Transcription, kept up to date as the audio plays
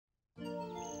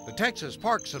The Texas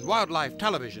Parks and Wildlife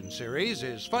television series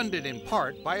is funded in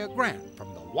part by a grant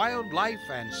from the Wildlife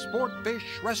and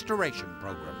Sportfish Restoration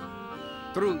Program.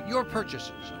 Through your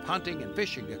purchases of hunting and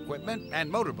fishing equipment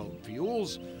and motorboat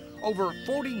fuels, over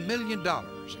 $40 million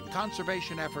in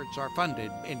conservation efforts are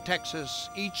funded in Texas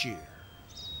each year.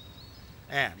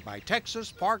 And by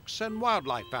Texas Parks and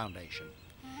Wildlife Foundation,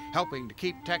 helping to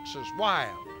keep Texas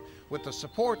wild with the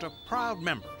support of proud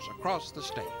members across the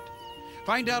state.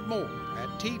 Find out more at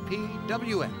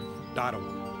tpwf.org.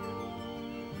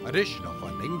 Additional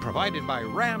funding provided by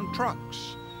Ram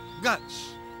Trucks.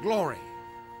 Guts, glory,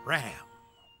 Ram.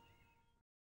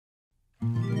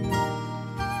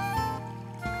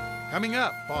 Coming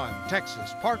up on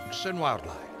Texas Parks and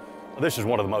Wildlife. This is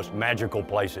one of the most magical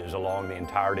places along the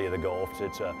entirety of the Gulf.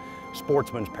 It's a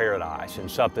sportsman's paradise and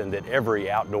something that every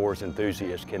outdoors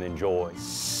enthusiast can enjoy.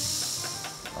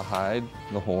 The hide,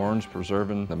 the horns,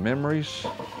 preserving the memories.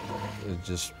 It's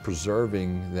just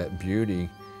preserving that beauty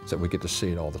so that we get to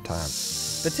see it all the time.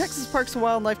 The Texas Parks and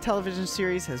Wildlife television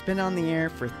series has been on the air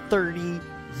for 30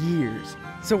 years.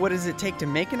 So what does it take to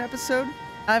make an episode?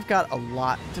 I've got a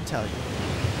lot to tell you.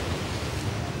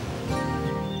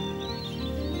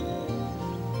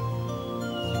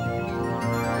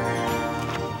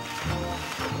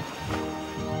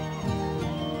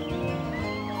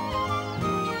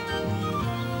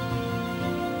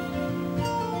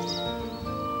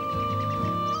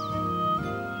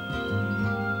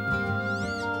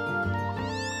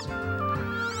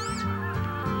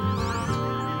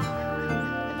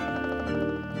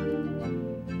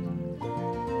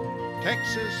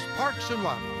 Texas Parks and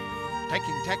Wildlife,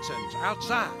 taking Texans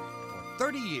outside for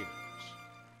 30 years.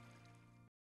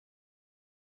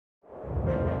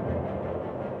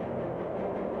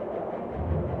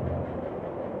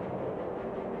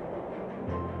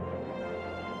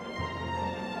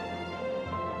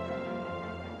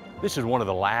 This is one of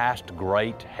the last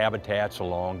great habitats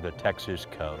along the Texas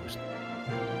coast.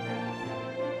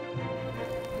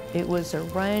 It was a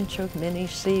ranch of many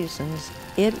seasons.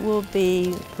 It will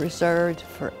be preserved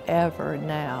forever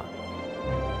now.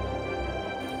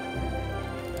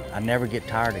 I never get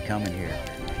tired of coming here.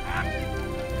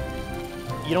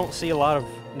 You don't see a lot of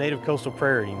native coastal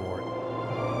prairie anymore.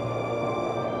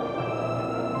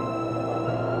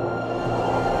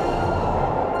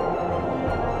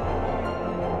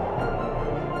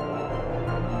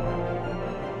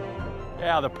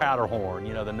 Yeah, the Powderhorn,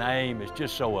 you know, the name is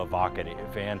just so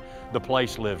evocative, and the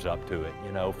place lives up to it,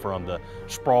 you know, from the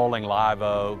sprawling live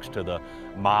oaks to the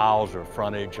miles of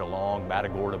frontage along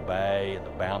Matagorda Bay and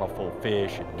the bountiful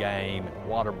fish and game and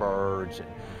water birds and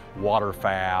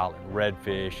waterfowl and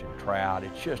redfish and trout.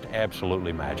 It's just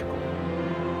absolutely magical.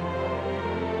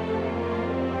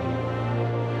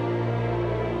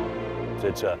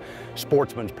 It's a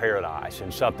sportsman's paradise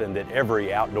and something that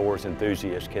every outdoors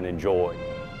enthusiast can enjoy.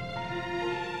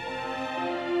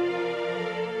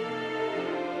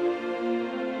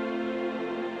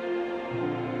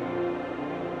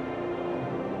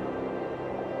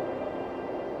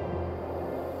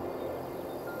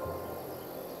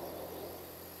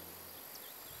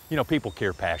 You know, people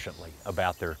care passionately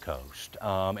about their coast,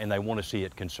 and they want to see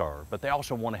it conserved, but they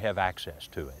also want to have access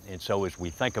to it. And so as we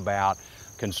think about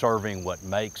conserving what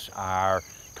makes our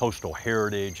coastal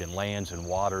heritage and lands and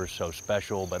waters so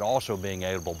special, but also being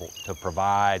able to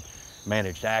provide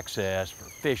managed access for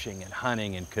fishing and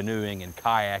hunting and canoeing and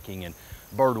kayaking and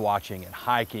bird watching and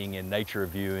hiking and nature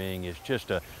viewing is just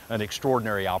an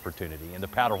extraordinary opportunity, and the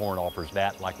Powderhorn offers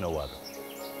that like no other.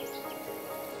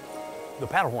 The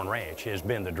Powderhorn Ranch has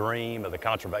been the dream of the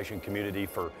conservation community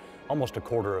for almost a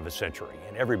quarter of a century,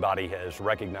 and everybody has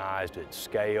recognized its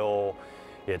scale,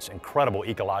 its incredible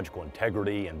ecological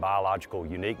integrity and biological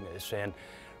uniqueness, and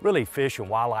really fish and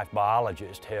wildlife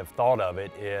biologists have thought of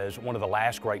it as one of the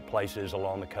last great places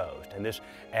along the coast, and this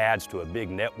adds to a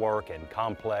big network and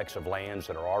complex of lands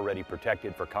that are already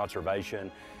protected for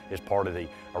conservation as part of the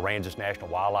Aransas National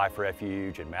Wildlife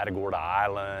Refuge and Matagorda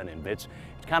Island, and it's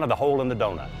kind of the hole in the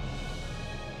donut.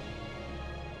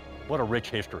 What a rich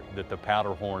history that the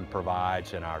Powderhorn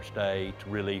provides in our state,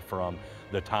 really from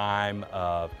the time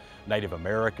of Native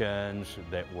Americans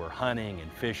that were hunting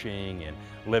and fishing and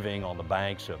living on the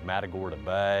banks of Matagorda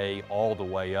Bay, all the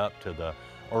way up to the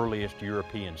earliest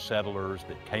European settlers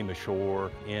that came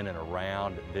ashore in and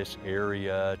around this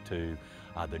area, to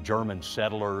the German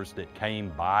settlers that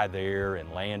came by there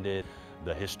and landed,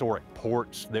 the historic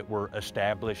ports that were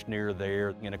established near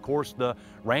there, and of course the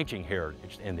ranching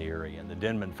heritage in the area and the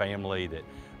Denman family that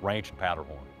ranched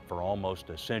Powderhorn for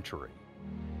almost a century.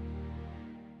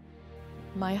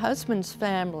 My husband's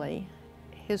family,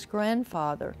 his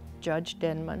grandfather, Judge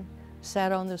Denman,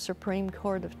 sat on the Supreme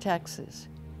Court of Texas.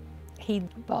 He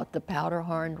bought the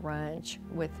Powderhorn Ranch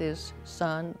with his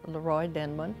son, Leroy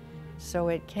Denman. So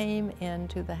it came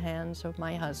into the hands of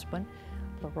my husband,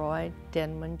 Leroy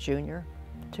Denman Jr.,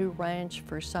 to ranch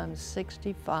for some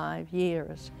 65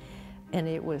 years. And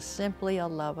it was simply a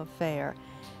love affair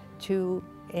to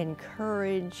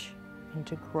encourage and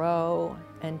to grow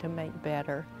and to make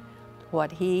better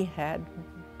what he had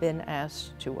been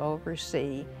asked to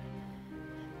oversee.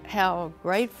 How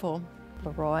grateful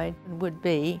Leroy would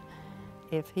be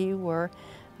if he were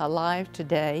alive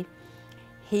today.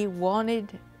 He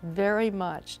wanted very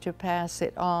much to pass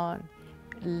it on,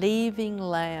 leaving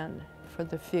land for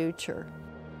the future.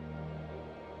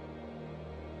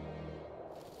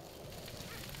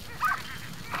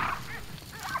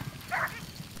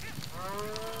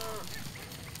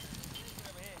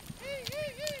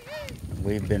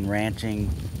 We've been ranching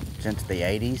since the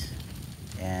 80s,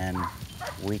 and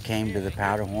we came to the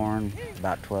Powderhorn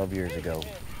about 12 years ago.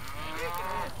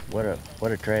 What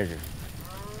a treasure.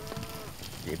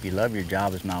 If you love your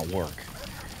job, it's not work.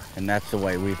 And that's the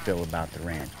way we feel about the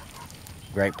ranch.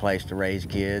 Great place to raise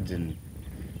kids and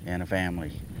a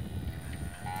family.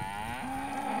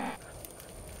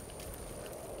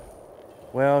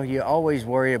 Well, you always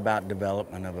worry about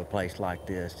development of a place like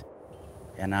this.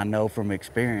 And I know from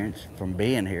experience, from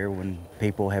being here, when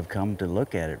people have come to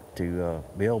look at it, to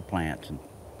build plants and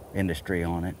industry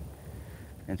on it.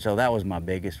 And so that was my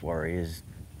biggest worry is,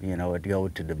 you know, it'd go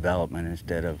to development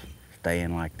instead of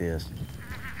staying like this.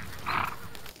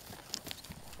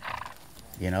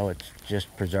 You know, it's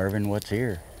just preserving what's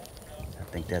here. I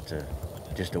think that's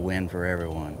just a win for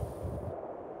everyone.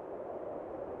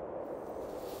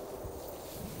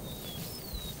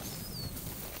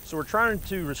 So we're trying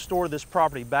to restore this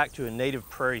property back to a native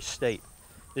prairie state.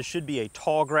 This should be a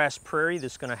tall grass prairie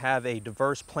that's going to have a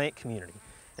diverse plant community.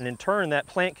 And in turn, that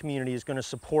plant community is going to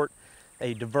support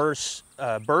a diverse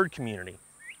bird community.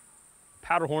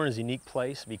 Powderhorn is a unique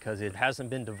place because it hasn't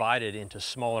been divided into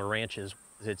smaller ranches.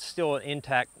 It's still an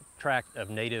intact tract of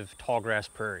native tallgrass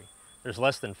prairie. There's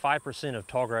less than 5% of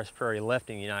tallgrass prairie left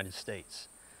in the United States.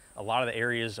 A lot of the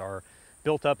areas are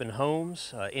built up in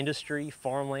homes, industry,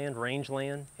 farmland,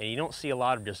 rangeland, and you don't see a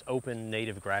lot of just open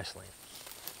native grassland.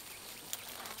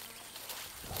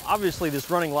 Obviously,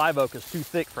 this running live oak is too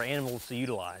thick for animals to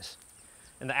utilize.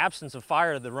 In the absence of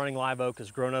fire, the running live oak has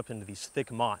grown up into these thick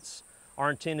mottes. Our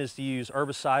intent is to use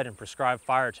herbicide and prescribed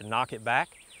fire to knock it back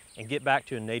and get back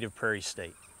to a native prairie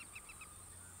state.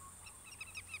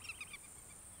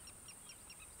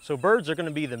 So birds are going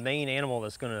to be the main animal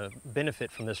that's going to benefit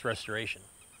from this restoration.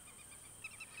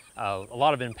 A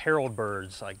lot of imperiled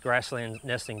birds like grassland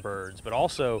nesting birds, but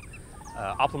also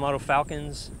Oplomoto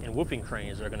falcons and whooping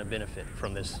cranes are going to benefit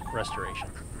from this restoration.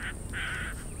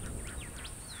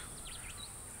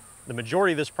 The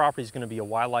majority of this property is going to be a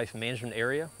wildlife management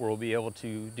area where we'll be able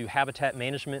to do habitat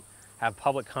management, have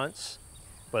public hunts,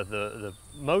 but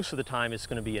most of the time it's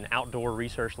going to be an outdoor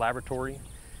research laboratory.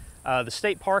 The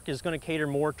state park is going to cater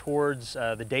more towards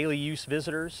the daily use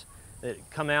visitors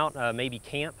that come out, maybe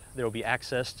camp. There will be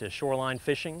access to shoreline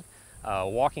fishing,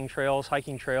 walking trails,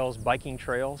 hiking trails, biking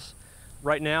trails.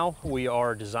 Right now, we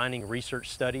are designing research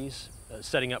studies,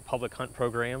 setting up public hunt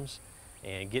programs,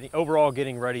 and overall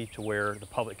getting ready to where the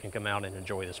public can come out and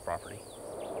enjoy this property.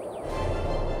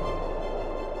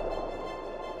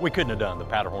 We couldn't have done the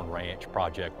Powderhorn Ranch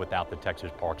project without the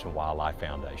Texas Parks and Wildlife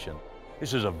Foundation.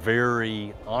 This is a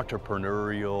very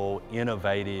entrepreneurial,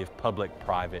 innovative,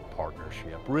 public-private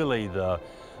partnership, really the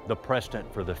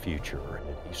precedent for the future.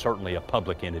 Certainly a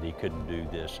public entity couldn't do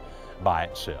this by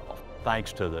itself.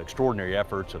 Thanks to the extraordinary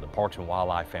efforts of the Parks and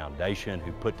Wildlife Foundation,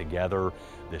 who put together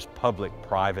this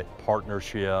public-private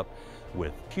partnership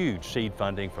with huge seed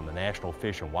funding from the National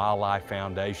Fish and Wildlife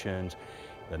Foundations,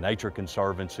 the Nature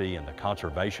Conservancy, and the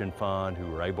Conservation Fund, who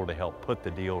were able to help put the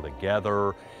deal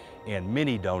together, and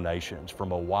many donations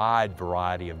from a wide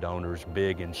variety of donors,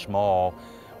 big and small.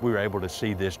 We were able to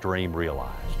see this dream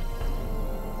realized.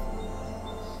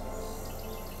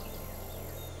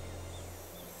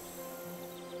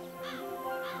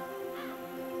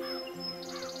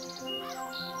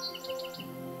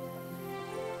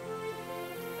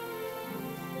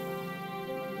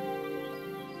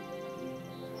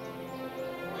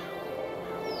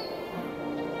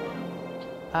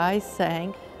 I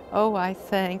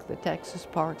thank the Texas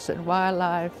Parks and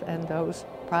Wildlife and those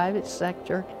private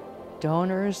sector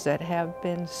donors that have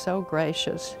been so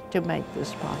gracious to make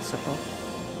this possible.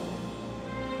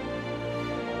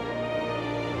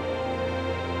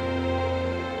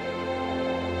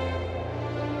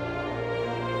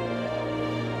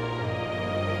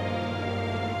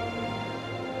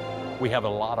 We have a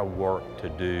lot of work to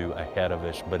do ahead of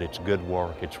us, but it's good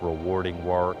work, it's rewarding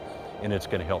work, and it's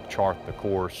going to help chart the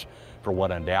course for what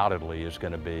undoubtedly is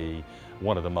going to be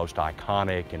one of the most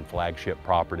iconic and flagship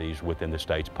properties within the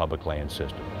state's public land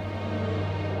system.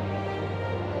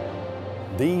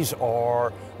 These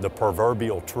are the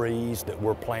proverbial trees that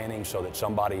we're planting so that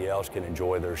somebody else can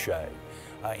enjoy their shade.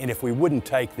 And if we wouldn't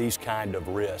take these kind of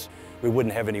risks, we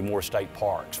wouldn't have any more state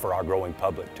parks for our growing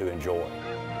public to enjoy.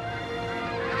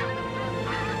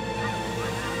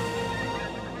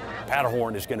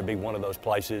 Powderhorn is going to be one of those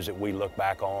places that we look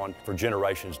back on for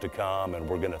generations to come, and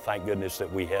we're going to thank goodness that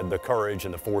we had the courage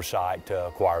and the foresight to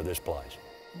acquire this place.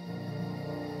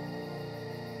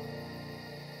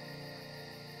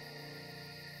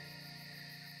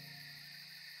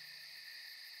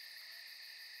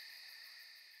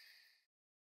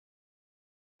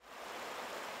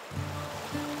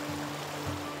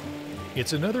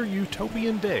 It's another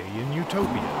utopian day in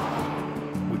Utopia,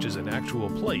 which is an actual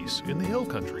place in the hill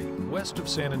country west of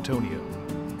San Antonio.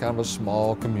 Kind of a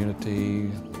small community,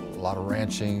 a lot of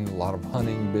ranching, a lot of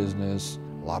hunting business,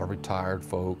 a lot of retired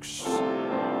folks.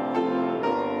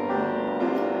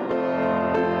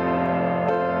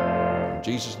 In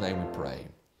Jesus' name we pray,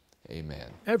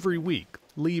 amen. Every week,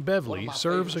 Lee Bevely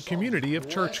serves a community of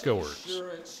churchgoers.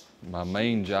 My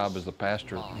main job is the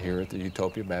pastor Here at the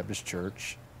Utopia Baptist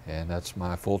Church, and that's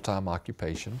my full-time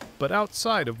occupation. But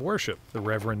outside of worship, the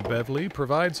Reverend Bevely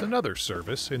provides another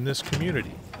service in this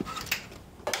community.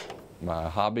 My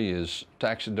hobby is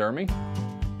taxidermy.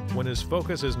 When his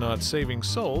focus is not saving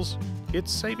souls,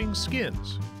 it's saving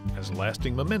skins as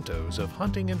lasting mementos of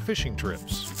hunting and fishing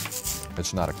trips.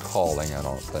 It's not a calling, I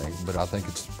don't think, but I think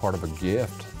it's part of a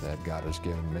gift that God has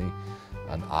given me,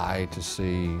 an eye to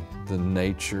see the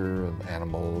nature of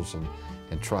animals and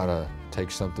try to take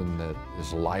something that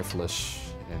is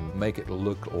lifeless and make it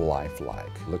look lifelike,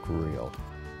 look real.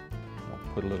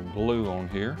 I'll put a little glue on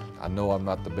here. I know I'm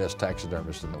not the best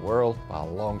taxidermist in the world by a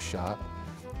long shot,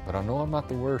 but I know I'm not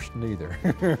the worst neither.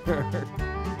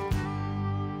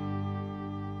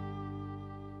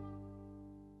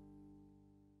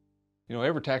 You know,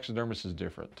 every taxidermist is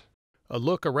different. A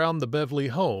look around the Bevely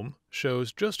home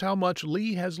shows just how much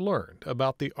Lee has learned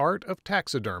about the art of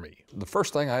taxidermy. The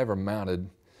first thing I ever mounted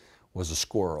was a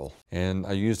squirrel, and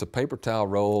I used a paper towel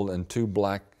roll and 2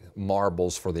 black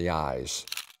marbles for the eyes.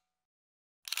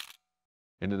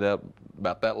 Ended up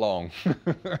about that long.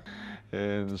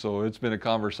 And so it's been a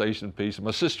conversation piece.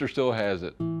 My sister still has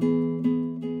it. You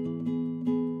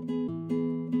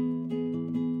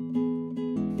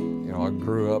know, I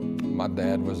grew up, my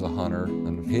dad was a hunter,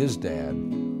 and his dad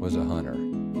was a hunter.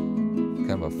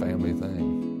 Kind of a family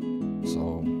thing.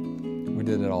 So we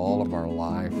did it all of our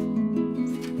life.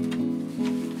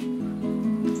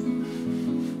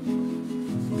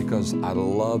 Because I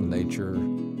love nature,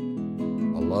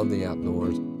 I love the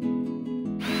outdoors.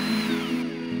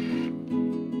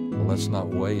 Well, let's not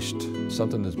waste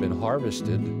something that's been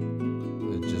harvested,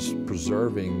 just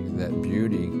preserving that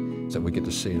beauty so that we get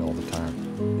to see it all the time.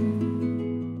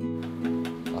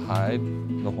 The hide,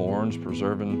 the horns,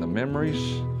 preserving the memories.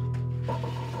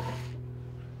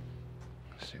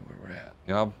 Let's see where we're at.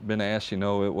 You know, I've been asked, you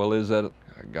know, well, is that a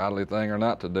godly thing or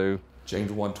not to do?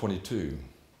 James 1:22.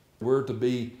 We're to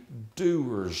be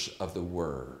doers of the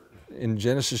word. In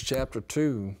Genesis chapter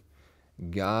 2,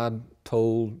 God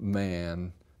told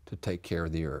man to take care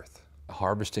of the earth.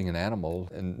 Harvesting an animal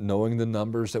and knowing the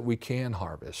numbers that we can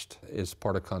harvest is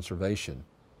part of conservation.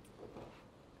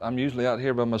 I'm usually out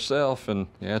here by myself, and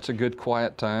yeah, it's a good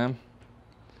quiet time.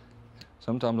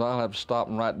 Sometimes I'll have to stop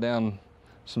and write down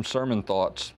some sermon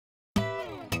thoughts.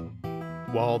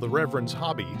 While the Reverend's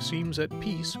hobby seems at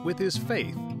peace with his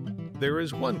faith, there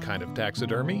is one kind of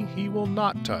taxidermy he will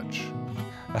not touch.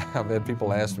 I've had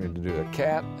people ask me to do a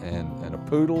cat and a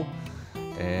poodle,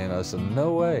 and I said,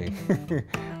 no way,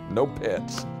 no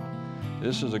pets.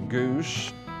 This is a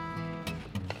goose.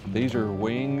 These are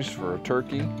wings for a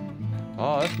turkey.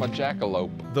 Oh, that's my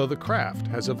jackalope. Though the craft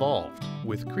has evolved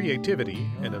with creativity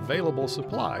and available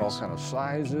supplies, All kind of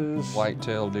sizes.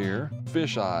 White-tailed deer,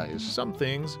 fish eyes. some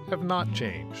things have not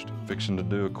changed. Fixing to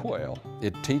do a quail.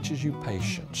 It teaches you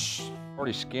patience.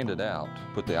 Already skinned it out,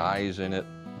 put the eyes in it,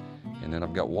 and then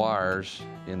I've got wires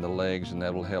in the legs, and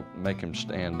that'll help make him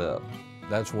stand up.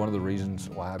 That's one of the reasons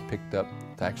why I picked up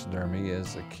taxidermy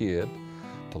as a kid,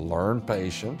 to learn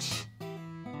patience.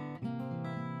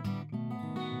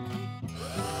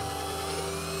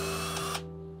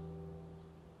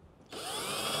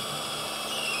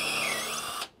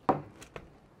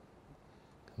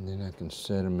 And then I can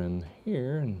set them in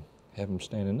here and have them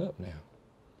standing up now.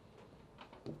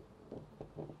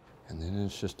 And then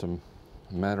it's just a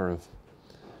A matter of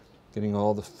getting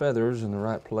all the feathers in the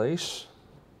right place.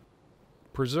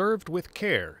 Preserved with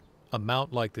care, a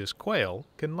mount like this quail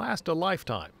can last a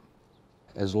lifetime.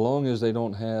 As long as they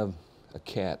don't have a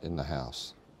cat in the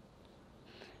house.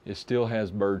 It still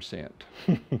has bird scent.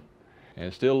 And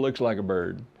it still looks like a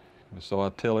bird. So I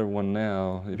tell everyone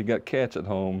now, if you got cats at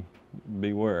home,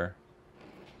 beware.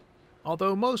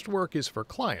 Although most work is for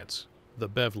clients, the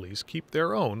Bevleys keep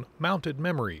their own mounted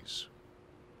memories.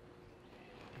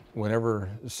 Whenever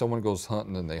someone goes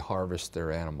hunting and they harvest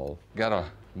their animal, Got a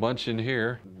bunch in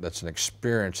here. that's an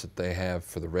experience that they have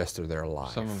for the rest of their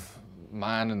life. Some of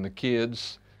mine and the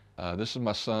kids. This is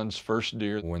my son's first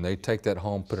deer. When they take that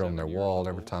home, put it on their wall,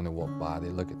 every time they walk by, they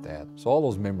look at that. So all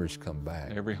those memories come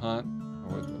back. Every hunt,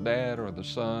 with my dad or the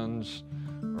sons,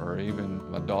 or even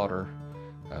my daughter,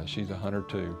 she's a hunter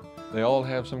too. They all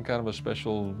have some kind of a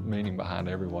special meaning behind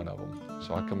every one of them.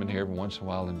 So I come in here every once in a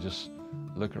while and just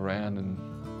look around and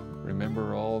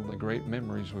remember all the great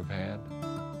memories we've had.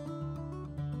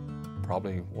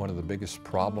 Probably one of the biggest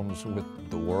problems with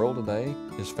the world today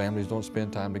is families don't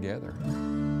spend time together.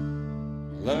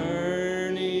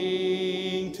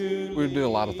 Learning to We do a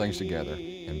lot of things together,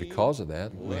 and because of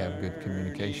that, we have good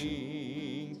communication.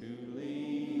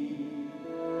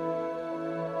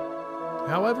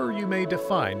 However you may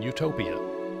define Utopia,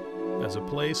 as a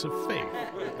place of faith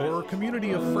or a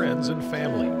community of friends and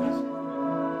family,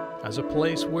 as a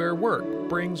place where work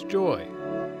brings joy,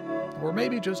 or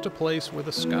maybe just a place where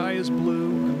the sky is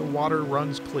blue and the water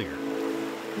runs clear.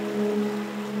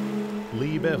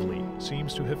 Lee Bevley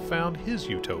seems to have found his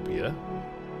Utopia,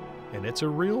 and it's a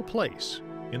real place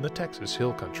in the Texas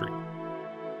Hill Country.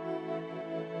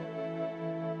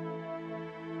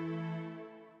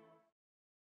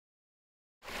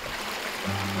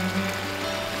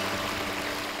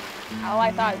 All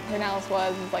I thought Pedernales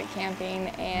was like camping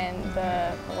and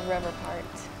the little river part.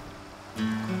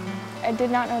 I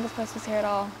did not know this place was here at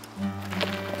all.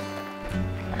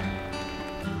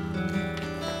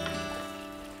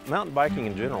 Mountain biking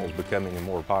in general is becoming a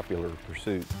more popular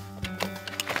pursuit.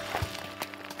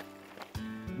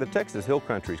 The Texas Hill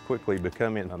Country is quickly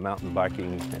becoming a mountain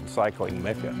biking and cycling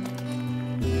mecca.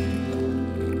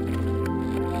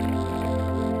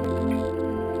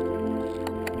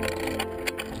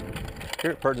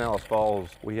 Here at Pedernales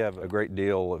Falls, we have a great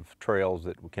deal of trails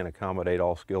that can accommodate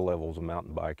all skill levels of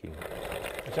mountain biking.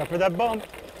 Watch out for that bump.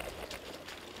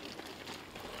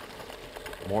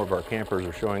 More of our campers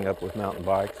are showing up with mountain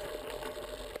bikes.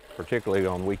 Particularly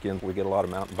on weekends, we get a lot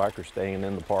of mountain bikers staying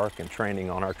in the park and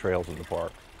training on our trails in the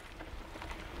park.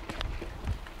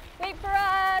 Wait for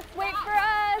us! Wait for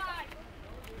us!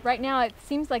 Right now, it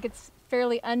seems like it's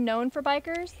fairly unknown for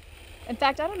bikers. In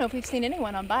fact, I don't know if we've seen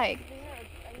anyone on bike.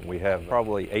 We have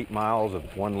probably 8 miles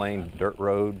of one-lane dirt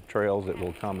road trails that will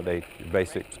accommodate your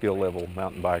basic skill level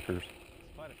mountain bikers.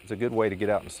 It's a good way to get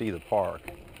out and see the park.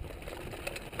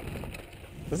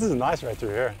 This is nice right through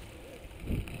here.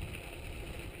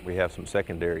 We have some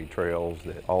secondary trails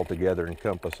that altogether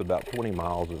encompass about 20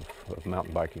 miles of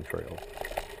mountain biking trails.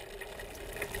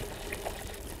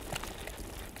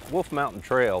 Wolf Mountain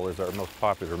Trail is our most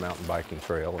popular mountain biking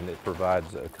trail, and it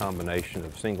provides a combination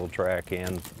of single track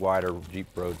and wider Jeep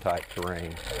road type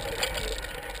terrain.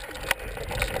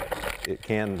 It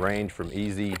can range from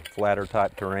easy, flatter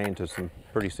type terrain to some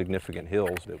pretty significant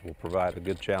hills that will provide a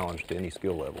good challenge to any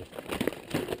skill level.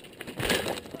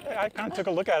 I kind of took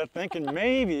a look at it thinking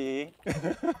maybe.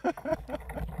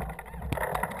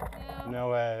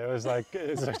 No way. It was like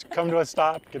come to a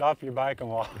stop, get off your bike and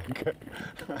walk.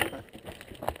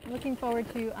 Looking forward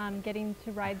to getting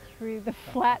to ride through the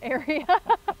flat area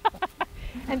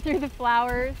and through the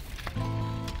flowers.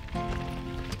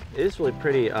 It is really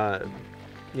pretty.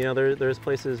 You know, there's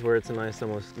places where it's a nice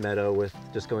almost meadow with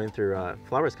just going through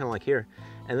flowers, kind of like here.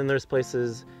 And then there's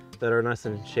places that are nice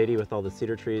and shady with all the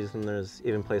cedar trees, and there's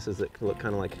even places that can look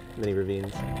kind of like mini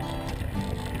ravines.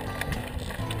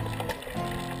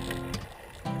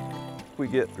 We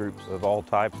get groups of all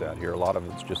types out here. A lot of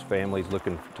it's just families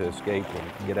looking to escape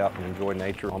and get out and enjoy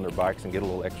nature on their bikes and get a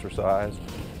little exercise.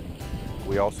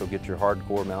 We also get your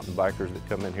hardcore mountain bikers that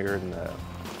come in here and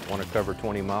want to cover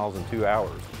 20 miles in 2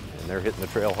 hours, and they're hitting the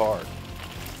trail hard.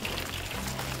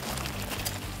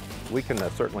 We can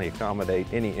certainly accommodate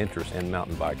any interest in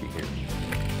mountain biking here.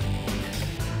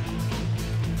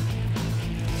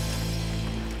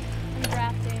 And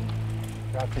rafting.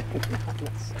 Rafting.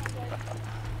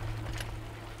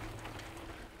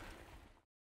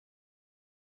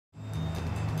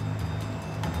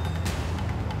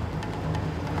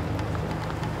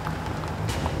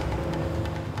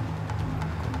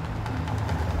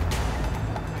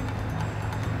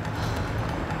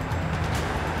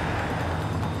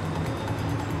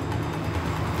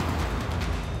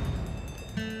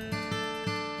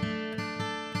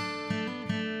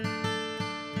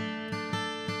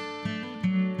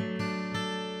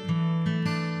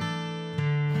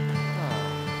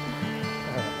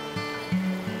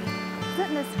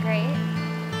 great.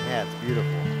 Yeah, it's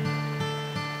beautiful.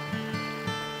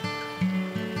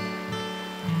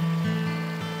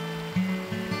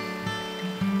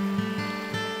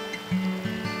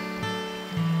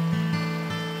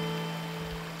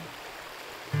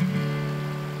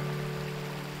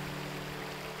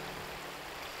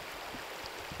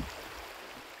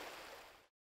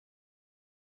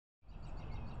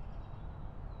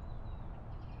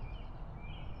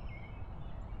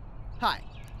 Hi,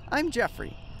 I'm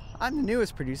Jeffrey. I'm the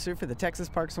newest producer for the Texas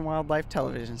Parks and Wildlife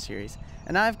television series,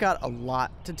 and I've got a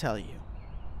lot to tell you.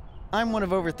 I'm one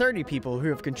of over 30 people who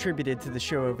have contributed to the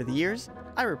show over the years.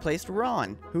 I replaced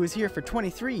Ron, who was here for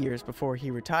 23 years before he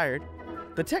retired.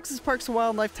 The Texas Parks and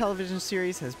Wildlife television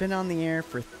series has been on the air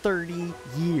for 30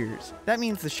 years. That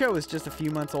means the show is just a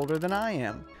few months older than I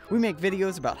am. We make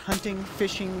videos about hunting,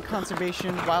 fishing,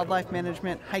 conservation, wildlife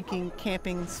management, hiking,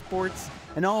 camping, sports,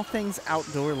 and all things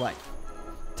outdoor life.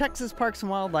 Texas Parks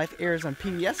and Wildlife airs on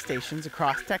PBS stations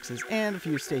across Texas and a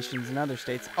few stations in other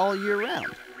states all year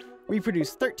round. We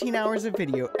produce 13 hours of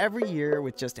video every year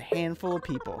with just a handful of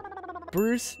people.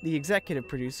 Bruce, the executive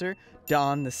producer,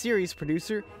 Don, the series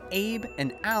producer, Abe,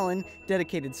 and Alan,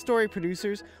 dedicated story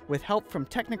producers, with help from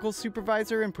technical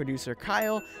supervisor and producer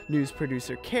Kyle, news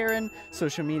producer Karen,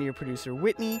 social media producer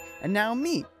Whitney, and now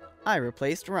me. I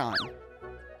replaced Ron.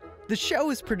 The show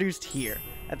is produced here,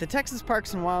 at the Texas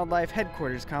Parks and Wildlife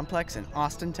Headquarters Complex in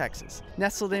Austin, Texas.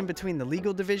 Nestled in between the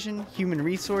legal division, human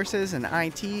resources, and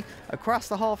IT, across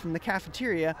the hall from the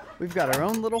cafeteria, we've got our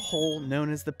own little hole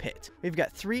known as the pit. We've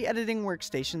got 3 editing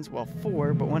workstations, well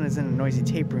 4, but one is in a noisy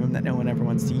tape room that no one ever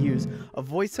wants to use, a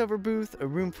voiceover booth, a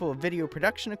room full of video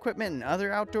production equipment and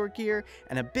other outdoor gear,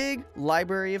 and a big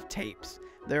library of tapes.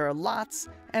 There are lots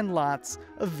and lots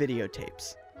of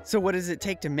videotapes. So what does it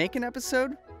take to make an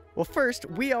episode? Well, first,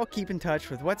 we all keep in touch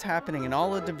with what's happening in all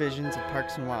the divisions of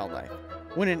Parks and Wildlife.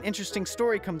 When an interesting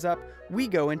story comes up, we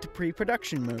go into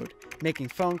pre-production mode, making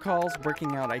phone calls,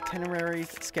 working out itineraries,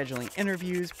 scheduling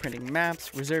interviews, printing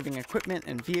maps, reserving equipment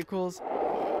and vehicles.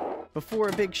 Before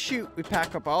a big shoot, we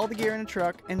pack up all the gear in a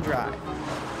truck and drive.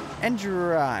 And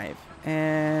drive.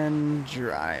 And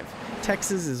drive.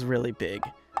 Texas is really big.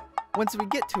 Once we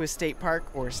get to a state park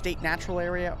or state natural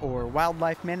area or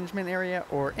wildlife management area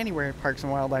or anywhere Parks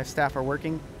and Wildlife staff are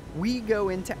working, we go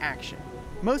into action.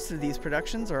 Most of these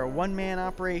productions are a one-man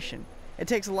operation. It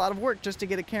takes a lot of work just to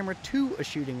get a camera to a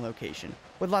shooting location,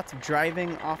 with lots of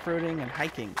driving, off-roading, and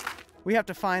hiking. We have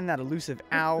to find that elusive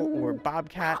owl or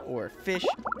bobcat or fish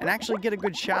and actually get a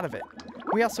good shot of it.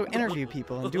 We also interview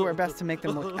people and do our best to make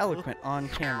them look eloquent on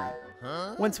camera.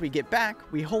 Once we get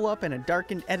back, we hole up in a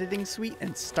darkened editing suite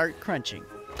and start crunching.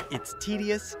 It's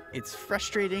tedious, it's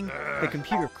frustrating, the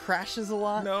computer crashes a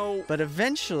lot, but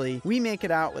eventually we make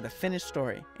it out with a finished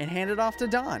story and hand it off to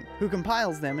Don, who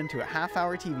compiles them into a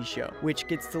half-hour TV show, which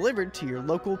gets delivered to your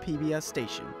local PBS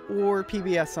station, or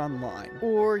PBS Online,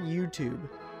 or YouTube.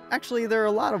 Actually, there are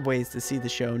a lot of ways to see the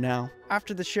show now.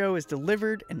 After the show is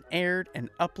delivered and aired and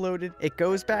uploaded, it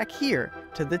goes back here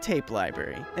to the tape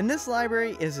library. And this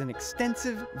library is an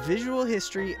extensive visual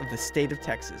history of the state of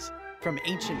Texas. From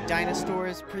ancient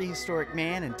dinosaurs, prehistoric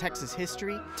man and Texas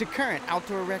history, to current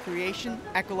outdoor recreation,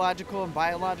 ecological and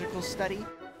biological study,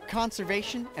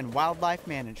 conservation, and wildlife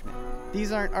management.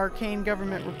 These aren't arcane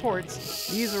government reports.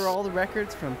 These are all the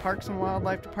records from Parks and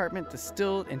Wildlife Department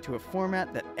distilled into a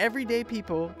format that everyday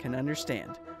people can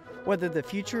understand. Whether the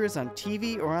future is on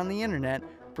TV or on the internet,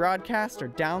 broadcast or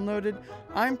downloaded,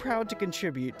 I'm proud to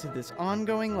contribute to this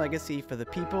ongoing legacy for the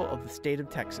people of the state of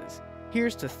Texas.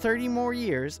 Here's to 30 more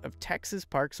years of Texas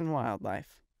Parks and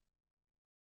Wildlife.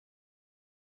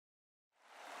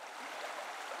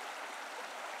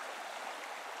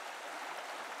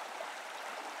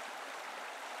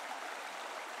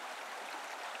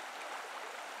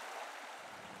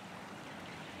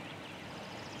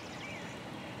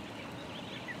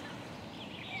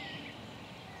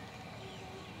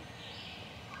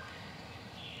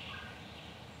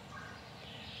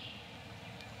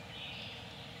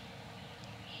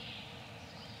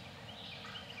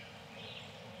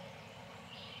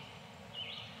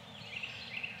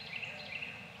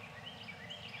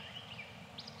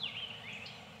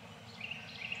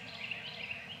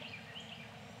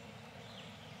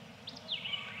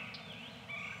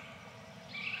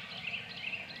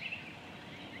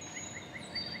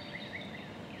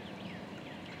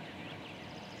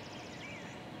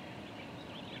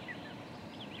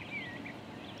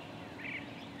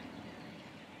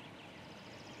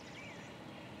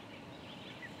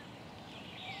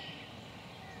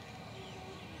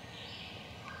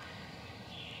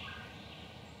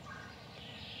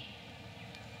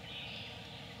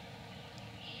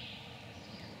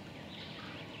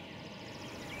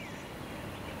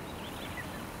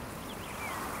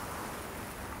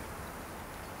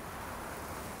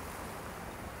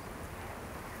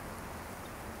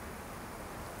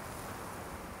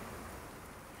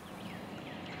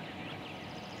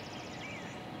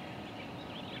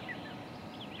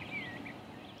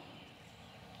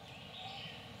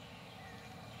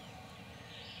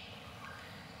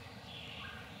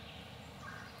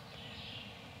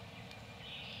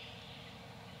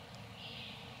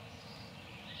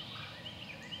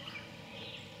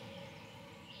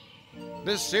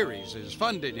 This series is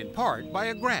funded in part by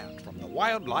a grant from the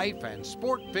Wildlife and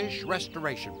Sport Fish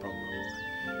Restoration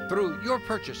Program. Through your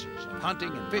purchases of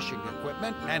hunting and fishing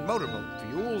equipment and motorboat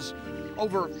fuels,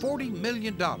 over $40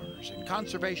 million in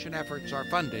conservation efforts are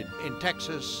funded in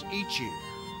Texas each year.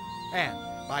 And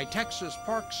by Texas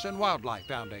Parks and Wildlife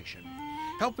Foundation,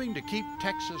 helping to keep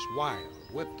Texas wild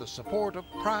with the support of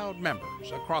proud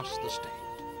members across the state.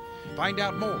 Find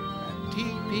out more at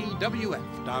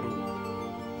tpwf.org.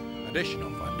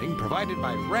 Additional funding provided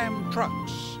by Ram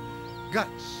Trucks.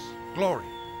 Guts, glory,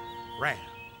 Ram.